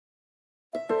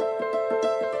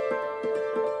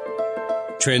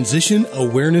Transition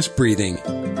Awareness Breathing.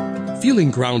 Feeling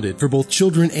grounded for both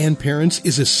children and parents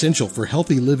is essential for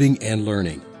healthy living and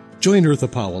learning. Join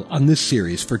Eartha Powell on this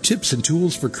series for tips and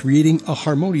tools for creating a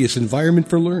harmonious environment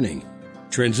for learning.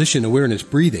 Transition Awareness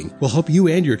Breathing will help you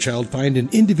and your child find an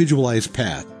individualized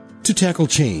path to tackle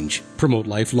change, promote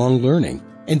lifelong learning,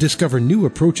 and discover new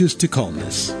approaches to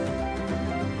calmness.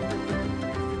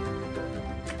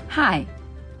 Hi.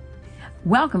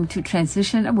 Welcome to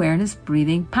Transition Awareness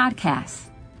Breathing Podcast.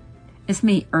 It's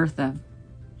me, Eartha.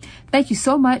 Thank you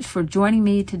so much for joining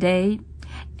me today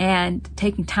and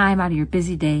taking time out of your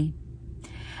busy day.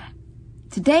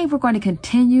 Today, we're going to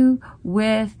continue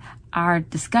with our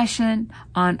discussion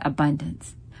on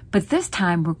abundance. But this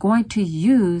time, we're going to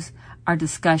use our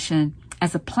discussion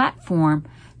as a platform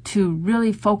to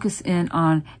really focus in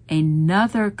on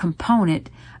another component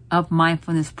of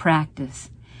mindfulness practice.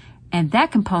 And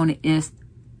that component is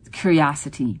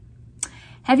curiosity.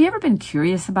 Have you ever been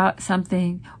curious about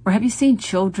something? Or have you seen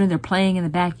children, they're playing in the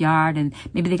backyard and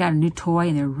maybe they got a new toy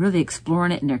and they're really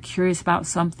exploring it and they're curious about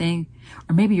something?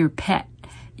 Or maybe your pet,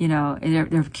 and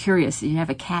they're curious. You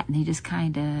have a cat and they just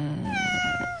kind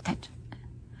of touch.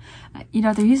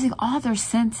 They're using all their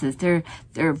senses. They're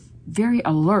very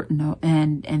alert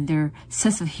and their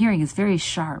sense of hearing is very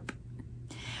sharp.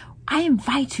 I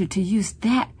invite you to use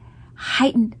that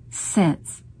heightened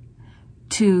sense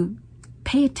to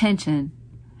pay attention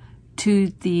to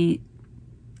the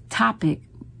topic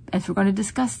as we're going to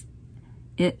discuss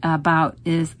it about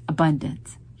is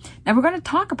abundance. Now we're going to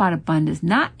talk about abundance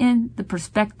not in the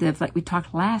perspective like we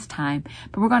talked last time,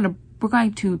 but we're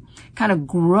going to kind of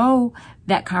grow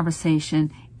that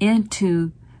conversation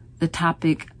into the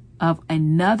topic of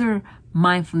another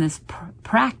mindfulness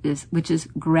practice, which is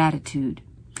gratitude.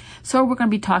 So we're going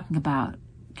to be talking about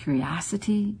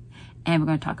curiosity, and we're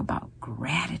going to talk about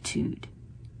gratitude.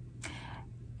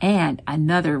 And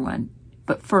another one.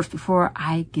 But first, before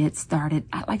I get started,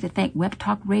 I'd like to thank Web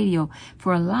Talk Radio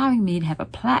for allowing me to have a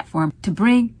platform to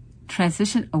bring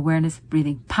Transition Awareness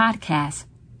Breathing podcasts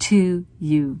to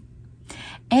you.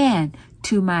 And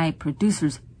to my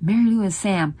producers, Mary Lou and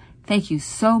Sam, thank you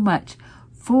so much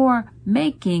for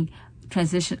making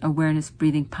Transition Awareness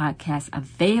Breathing podcast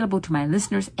available to my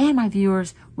listeners and my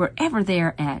viewers wherever they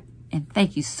are at. And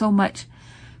thank you so much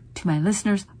to my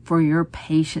listeners for your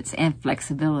patience and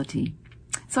flexibility.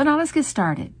 So now let's get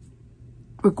started.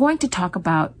 We're going to talk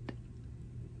about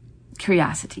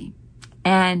curiosity,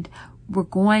 and we're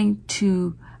going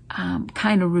to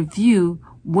kind of review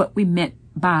what we meant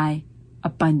by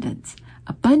abundance.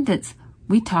 Abundance,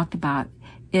 we talked about,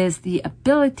 is the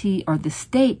ability or the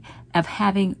state of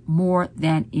having more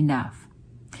than enough.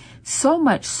 So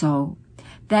much so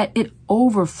that it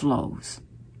overflows.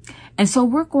 And so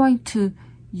we're going to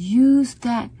use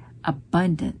that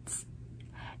abundance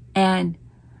and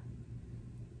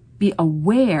be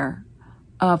aware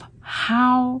of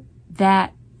how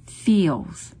that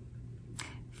feels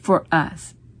for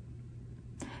us.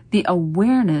 The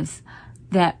awareness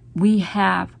that we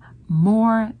have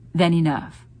more than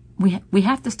enough. We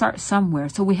have to start somewhere.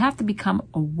 So we have to become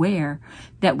aware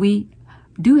that we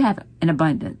do have an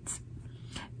abundance,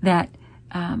 that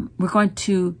we're going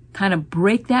to kind of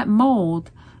break that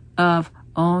mold of,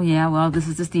 oh yeah, well, this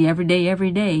is just the every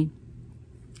day.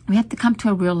 We have to come to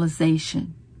a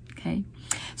realization. Okay.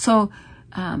 So,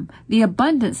 the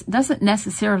abundance doesn't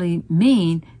necessarily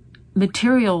mean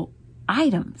material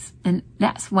items. And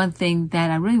that's one thing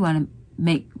that I really want to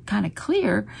make kind of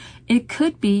clear. It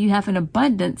could be you have an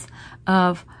abundance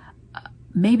of,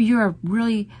 maybe you're a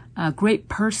really great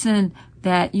person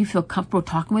that you feel comfortable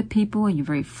talking with people and you're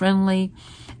very friendly.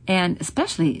 And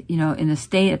especially, in the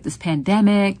state of this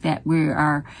pandemic that we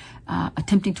are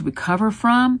attempting to recover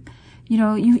from,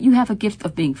 you have a gift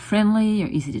of being friendly, you're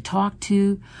easy to talk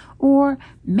to, or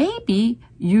maybe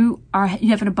you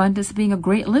have an abundance of being a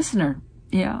great listener.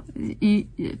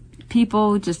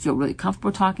 People just feel really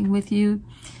comfortable talking with you.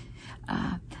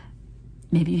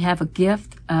 Maybe you have a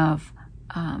gift of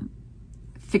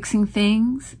fixing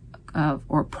things,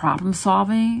 or problem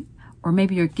solving, or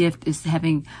maybe your gift is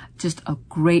having just a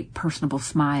great personable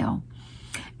smile.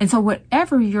 And so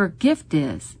whatever your gift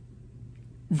is,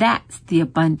 that's the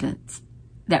abundance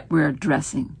that we're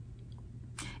addressing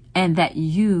and that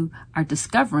you are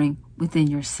discovering within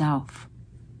yourself.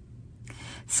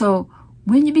 So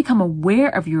when you become aware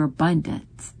of your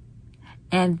abundance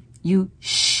and you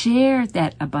share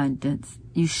that abundance,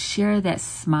 you share that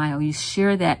smile, you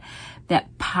share that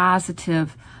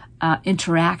positive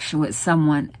interaction with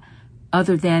someone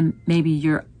other than maybe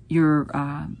your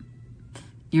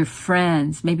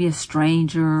friends, maybe a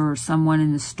stranger or someone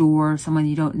in the store, someone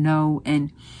you don't know,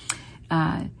 and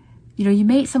you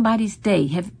made somebody's day.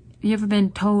 Have you ever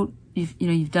been told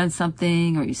you've done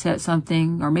something, or you said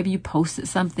something, or maybe you posted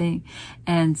something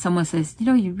and someone says,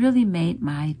 you really made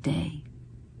my day.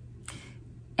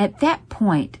 At that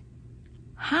point,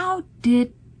 how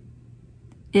did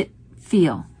it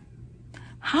feel?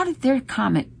 How did their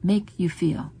comment make you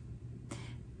feel?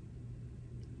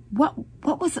 What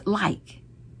was it like?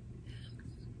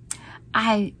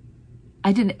 I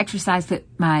did an exercise with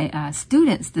my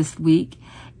students this week,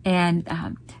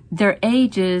 and their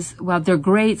ages, their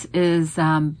grades is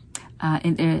the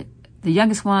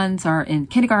youngest ones are in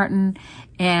kindergarten,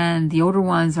 and the older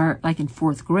ones are like in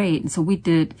 4th grade. And so we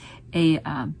did a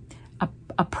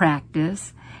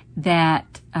practice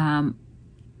that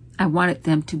I wanted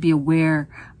them to be aware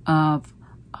of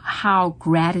how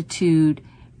gratitude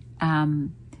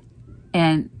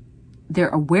and their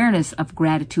awareness of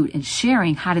gratitude and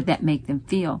sharing, how did that make them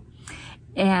feel?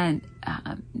 And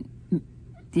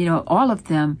all of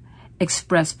them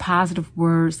expressed positive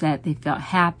words, that they felt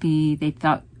happy, they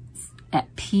felt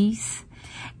at peace,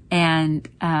 and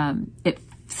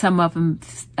some of them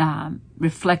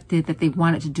reflected that they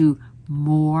wanted to do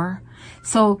more.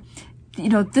 So,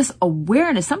 this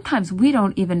awareness, sometimes we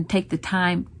don't even take the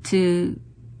time to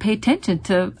pay attention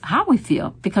to how we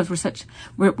feel because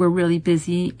we're really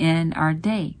busy in our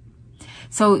day.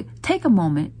 So take a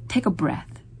moment, take a breath,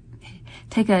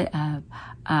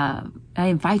 I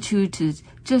invite you to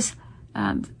just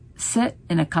sit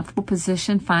in a comfortable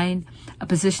position. Find a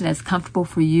position that's comfortable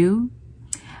for you.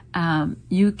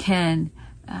 You can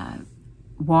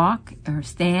walk or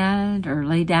stand or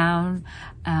lay down.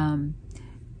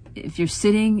 If you're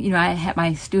sitting, I have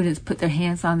my students put their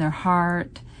hands on their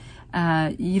heart.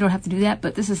 You don't have to do that,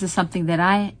 but this is just something that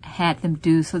I had them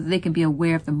do so that they can be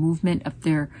aware of the movement of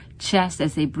their chest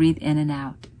as they breathe in and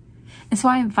out. And so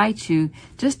I invite you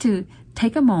just to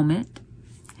take a moment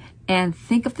and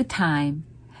think of the time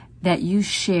that you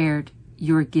shared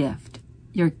your gift,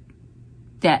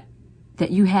 that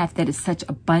you have that is such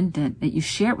abundant that you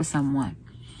share it with someone,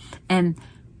 and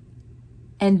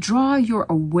draw your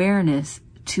awareness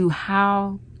to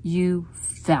how you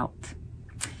felt.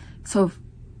 So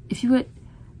if you would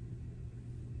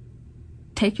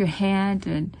take your hand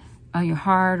and on your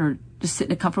heart, or just sit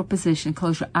in a comfortable position,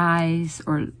 close your eyes,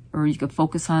 or you can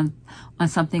focus on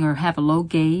something, or have a low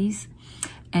gaze,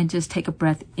 and just take a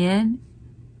breath in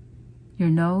your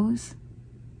nose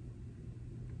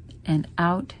and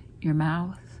out your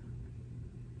mouth.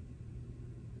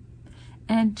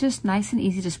 And just nice and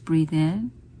easy, just breathe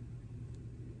in.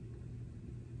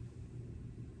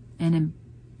 And then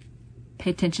pay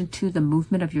attention to the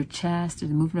movement of your chest or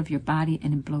the movement of your body,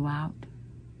 and then blow out.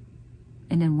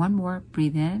 And then one more,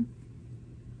 breathe in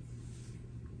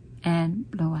and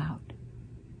blow out.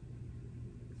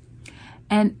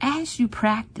 And as you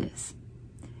practice,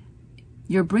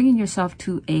 you're bringing yourself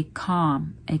to a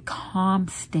calm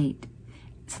state,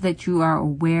 so that you are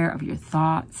aware of your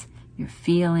thoughts, your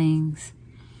feelings.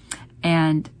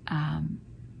 And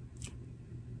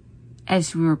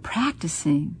as we're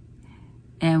practicing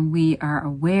and we are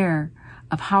aware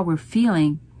of how we're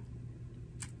feeling,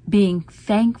 being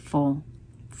thankful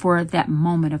for that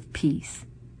moment of peace.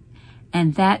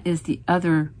 And that is the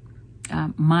other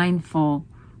mindful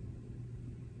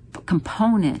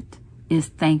component, is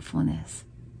thankfulness.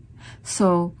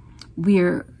 So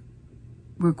we're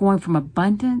going from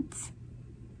abundance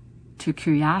to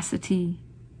curiosity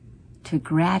to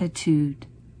gratitude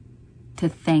to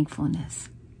thankfulness.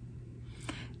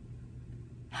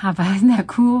 Isn't that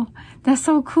cool? That's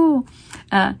so cool.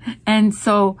 And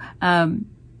so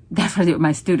that's what I did with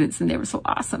my students, and they were so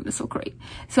awesome. It's so great.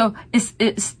 So it's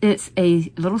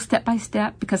a little step by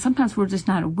step, because sometimes we're just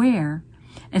not aware.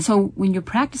 And so when you're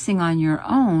practicing on your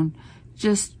own,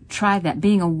 just try that,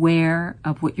 being aware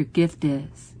of what your gift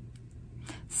is.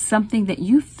 Something that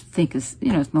you think is,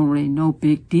 it's really no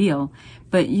big deal,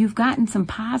 but you've gotten some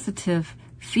positive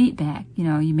feedback. You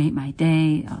made my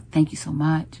day. Oh, thank you so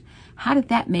much. How did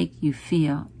that make you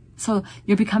feel? So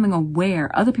you're becoming aware.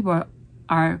 Other people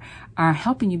are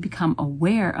helping you become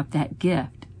aware of that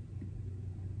gift.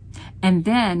 And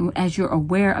then as you're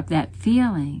aware of that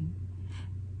feeling,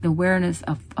 the awareness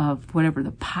of whatever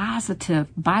the positive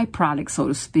byproduct, so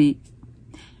to speak,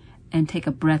 and take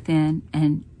a breath in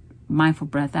and mindful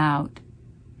breath out,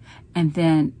 and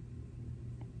then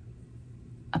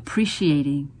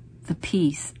appreciating the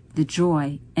peace, the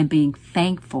joy, and being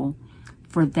thankful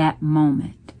for that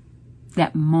moment,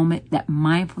 that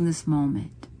mindfulness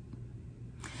moment.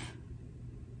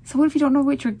 So what if you don't know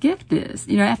what your gift is?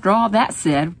 After all that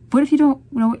said, what if you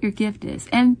don't know what your gift is?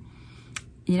 And,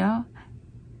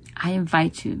 I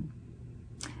invite you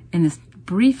in this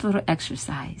brief little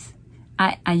exercise.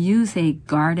 I use a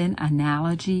garden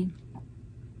analogy,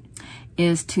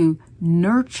 is to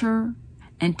nurture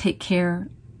and take care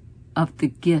of the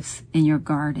gifts in your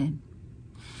garden.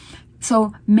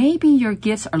 So maybe your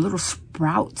gifts are little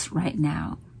sprouts right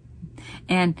now,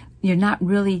 and you're not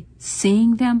really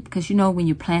seeing them, because when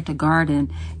you plant a garden,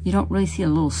 you don't really see the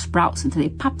little sprouts until they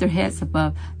pop their heads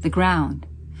above the ground.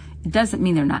 It doesn't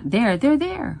mean they're not there. They're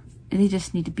there. They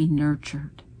just need to be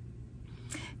nurtured.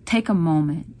 Take a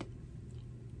moment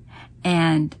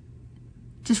and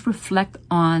just reflect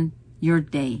on your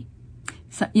day.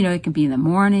 So, it can be in the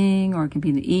morning or it can be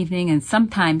in the evening. And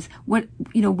sometimes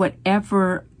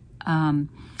whatever,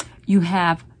 you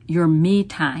have your me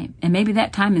time, and maybe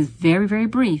that time is very, very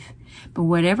brief, but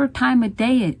whatever time of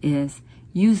day it is,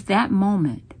 use that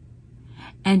moment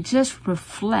and just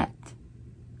reflect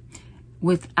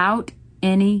without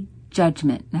any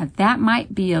judgment. Now that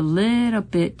might be a little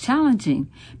bit challenging,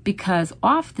 because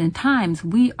oftentimes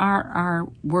we are our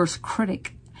worst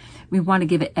critic. We want to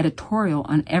give an editorial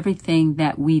on everything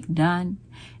that we've done.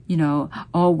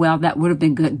 Oh, well, that would have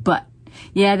been good, but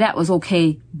yeah, that was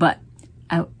okay, but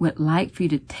I would like for you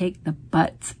to take the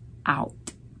buts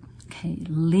out. Okay,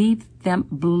 leave them,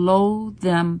 blow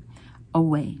them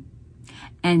away,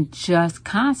 and just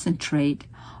concentrate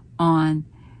on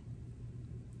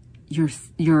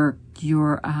your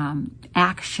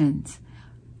actions.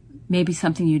 Maybe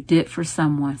something you did for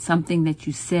someone, something that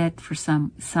you said for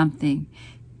something.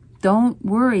 Don't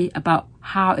worry about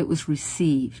how it was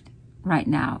received right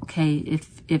now. Okay,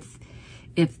 if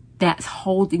that's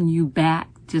holding you back,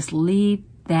 just leave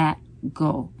that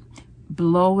go.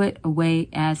 Blow it away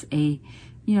as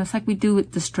it's like we do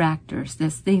with distractors.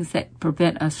 There's things that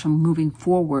prevent us from moving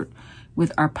forward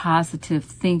with our positive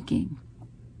thinking.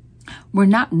 We're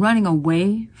not running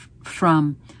away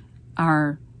from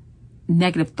our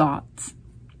negative thoughts,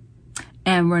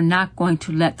 and we're not going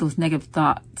to let those negative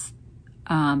thoughts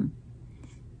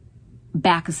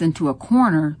back us into a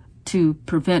corner to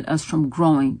prevent us from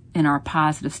growing in our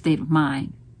positive state of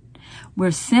mind.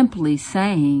 We're simply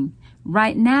saying,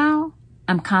 right now,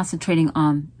 I'm concentrating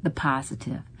on the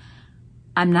positive.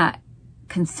 I'm not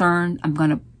concerned. I'm going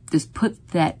to just put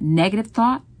that negative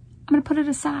thought, I'm going to put it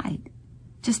aside.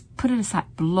 Just put it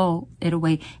aside, blow it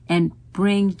away, and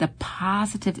bring the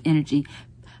positive energy.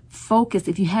 Focus.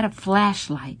 If you had a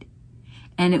flashlight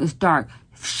and it was dark,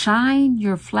 shine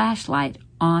your flashlight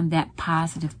on that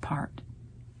positive part.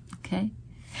 Okay?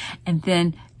 And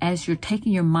then as you're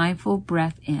taking your mindful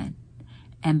breath in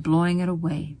and blowing it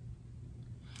away,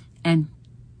 and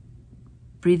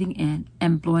breathing in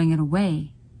and blowing it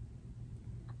away,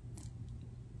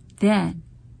 then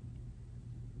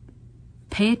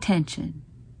pay attention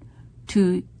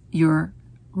to your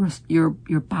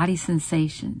body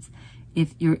sensations.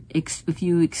 If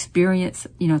you experience,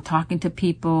 talking to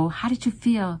people, how did you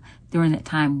feel during that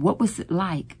time? What was it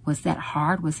like? Was that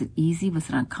hard? Was it easy? Was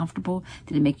it uncomfortable?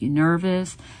 Did it make you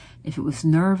nervous? If it was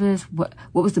nervous, what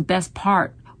was the best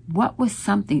part? What was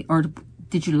something, or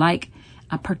did you like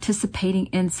participating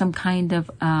in some kind of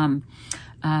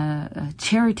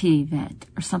charity event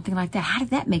or something like that? How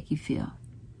did that make you feel?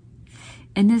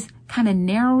 And just kind of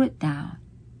narrow it down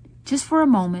just for a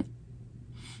moment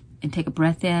and take a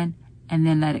breath in and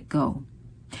then let it go.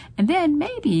 And then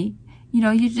maybe,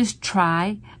 you just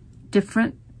try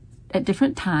at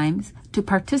different times to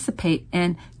participate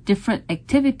in different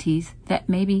activities that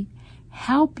maybe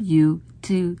help you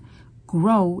to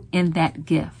grow in that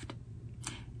gift.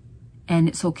 And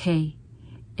it's okay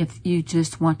if you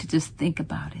just want to just think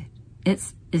about it.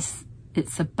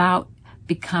 It's about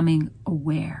becoming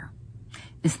aware.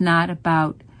 It's not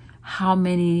about how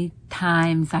many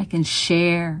times I can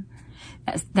share.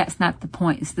 That's not the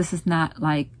point. This is not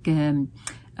like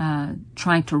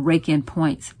trying to rake in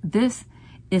points. This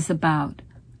is about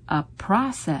a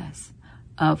process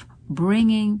of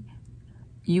bringing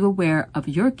you aware of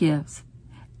your gifts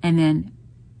and then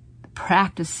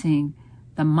practicing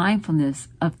the mindfulness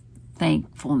of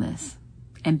thankfulness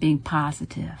and being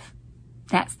positive.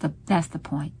 That's the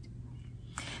point.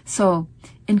 So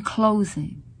in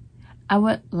closing, I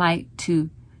would like to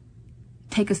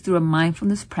take us through a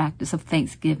mindfulness practice of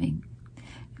thanksgiving,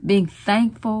 being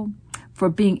thankful for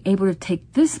being able to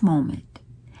take this moment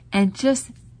and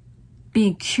just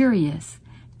being curious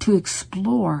to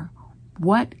explore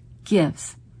what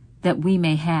gifts that we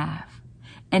may have,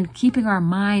 and keeping our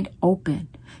mind open.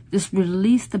 Just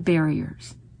release the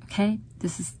barriers. Okay?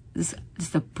 This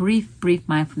is a brief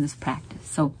mindfulness practice.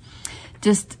 So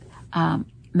just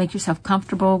make yourself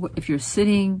comfortable. If you're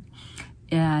sitting,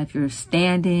 if you're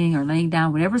standing or laying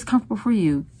down, whatever is comfortable for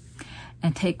you,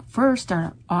 And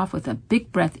start off with a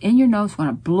big breath in your nose. We're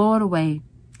going to blow it away.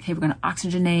 Okay, we're going to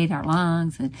oxygenate our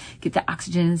lungs and get the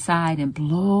oxygen inside and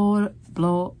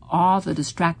blow all the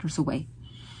distractors away.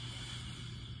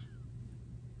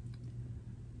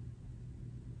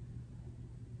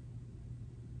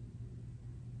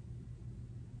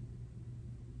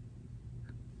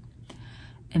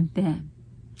 And then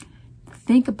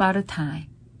think about a time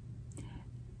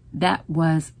that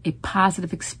was a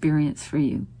positive experience for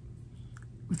you.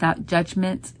 Without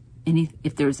judgment,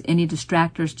 if there's any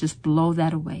distractors, just blow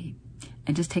that away.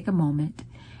 And just take a moment.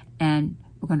 And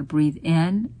we're going to breathe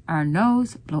in our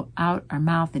nose, blow out our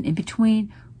mouth. And in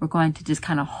between, we're going to just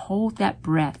kind of hold that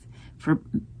breath for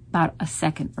about a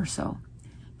second or so.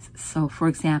 So, for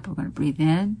example, we're going to breathe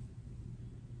in.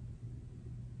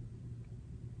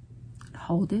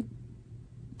 Hold it.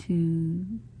 2,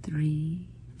 3,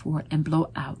 4, and blow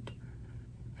out.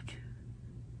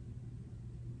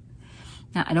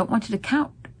 Now, I don't want you to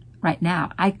count right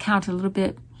now. I count a little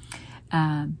bit,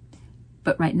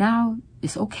 but right now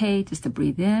it's okay just to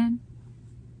breathe in,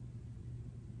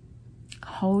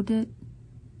 hold it,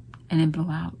 and then blow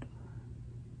out.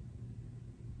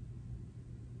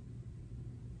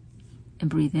 And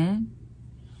breathe in,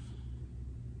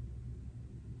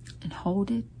 and hold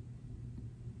it,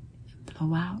 and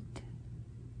blow out.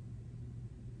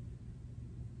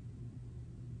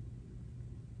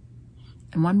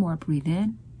 And one more, breathe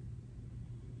in.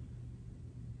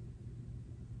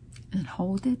 And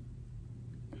hold it.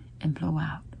 And blow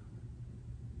out.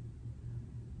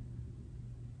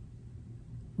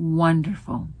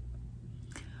 Wonderful.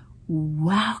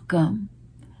 Welcome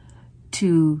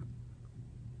to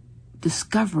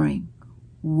discovering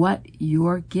what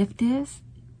your gift is.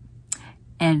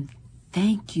 And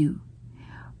thank you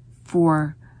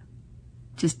for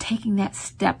just taking that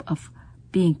step of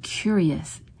being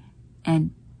curious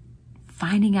and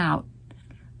finding out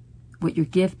what your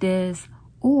gift is,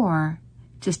 or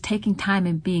just taking time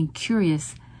and being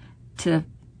curious to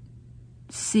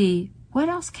see what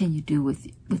else can you do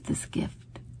with this gift.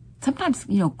 Sometimes,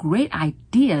 great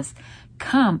ideas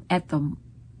come at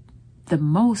the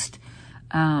most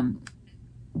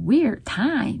weird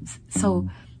times. So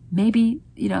maybe,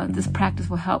 this practice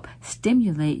will help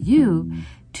stimulate you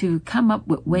to come up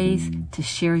with ways to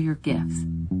share your gifts.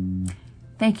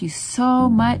 Thank you so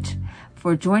much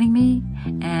for joining me,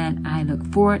 and I look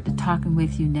forward to talking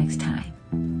with you next time.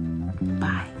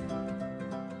 Bye.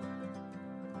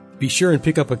 Be sure and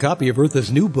pick up a copy of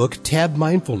Eartha's new book, Tab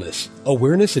Mindfulness,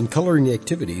 Awareness and Coloring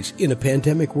Activities in a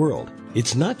Pandemic World.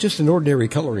 It's not just an ordinary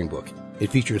coloring book.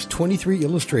 It features 23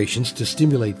 illustrations to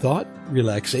stimulate thought,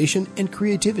 relaxation, and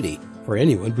creativity for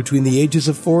anyone between the ages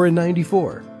of 4 and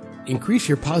 94. Increase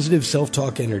your positive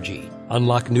self-talk energy.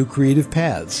 Unlock new creative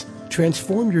paths.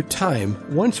 Transform your time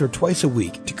once or twice a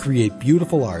week to create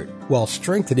beautiful art while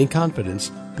strengthening confidence,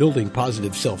 building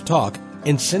positive self-talk,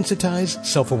 and sensitize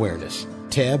self-awareness.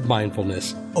 Tab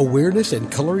Mindfulness, Awareness and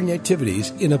Coloring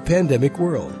Activities in a Pandemic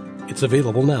World. It's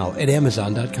available now at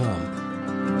Amazon.com.